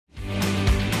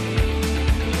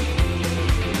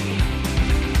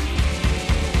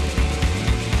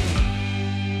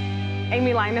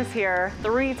Jamie Linus here,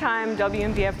 3-time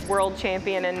WMBF world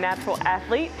champion and natural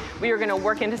athlete. We are gonna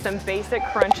work into some basic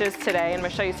crunches today, and I'm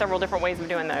gonna show you several different ways of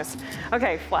doing those.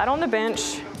 Okay, flat on the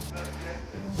bench,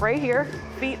 right here,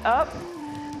 feet up,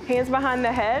 hands behind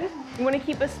the head. You wanna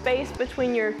keep a space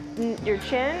between your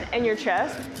chin and your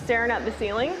chest, staring at the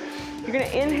ceiling. You're gonna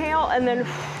inhale and then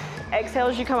exhale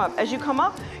as you come up. As you come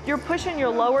up, you're pushing your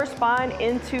lower spine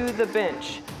into the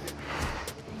bench.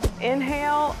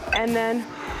 Inhale and then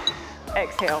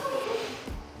exhale.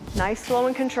 Nice, slow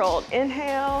and controlled.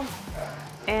 Inhale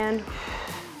and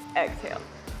exhale.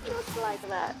 Just like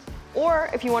that. Or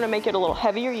if you want to make it a little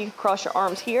heavier, you can cross your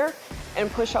arms here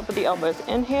and push up with the elbows.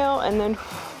 Inhale and then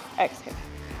exhale,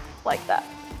 like that.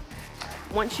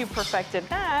 Once you've perfected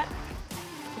that,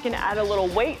 you can add a little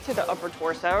weight to the upper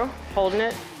torso, holding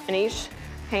it in each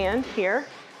hand here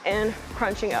and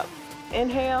crunching up.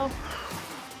 Inhale,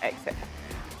 exhale.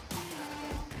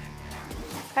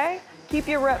 Okay? Keep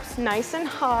your reps nice and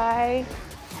high,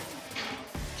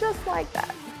 just like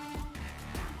that.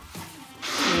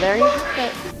 And there you have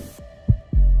it.